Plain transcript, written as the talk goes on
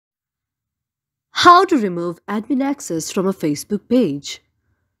How to remove admin access from a Facebook page.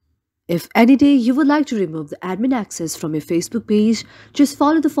 If any day you would like to remove the admin access from your Facebook page, just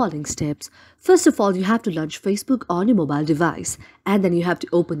follow the following steps. First of all, you have to launch Facebook on your mobile device, and then you have to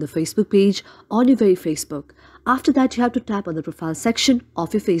open the Facebook page on your very Facebook. After that, you have to tap on the profile section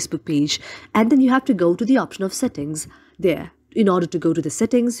of your Facebook page, and then you have to go to the option of settings there. In order to go to the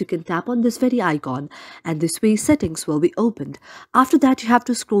settings, you can tap on this very icon, and this way settings will be opened. After that, you have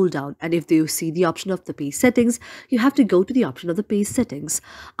to scroll down, and if you see the option of the page settings, you have to go to the option of the page settings.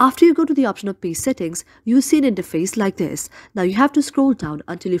 After you go to the option of page settings, you see an interface like this. Now you have to scroll down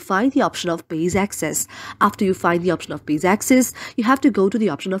until you find the option of page access. After you find the option of page access, you have to go to the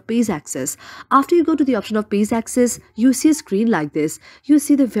option of page access. After you go to the option of page access, you see a screen like this. You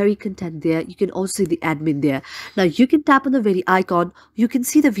see the very content there. You can also see the admin there. Now you can tap on the very icon, you can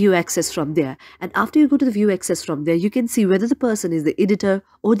see the view access from there, and after you go to the view access from there, you can see whether the person is the editor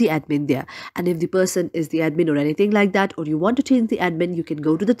or the admin there. And if the person is the admin or anything like that, or you want to change the admin, you can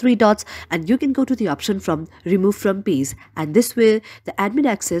go to the three dots and you can go to the option from remove from page, and this way the admin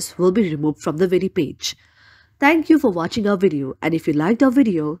access will be removed from the very page. Thank you for watching our video, and if you liked our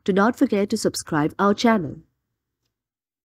video, do not forget to subscribe our channel.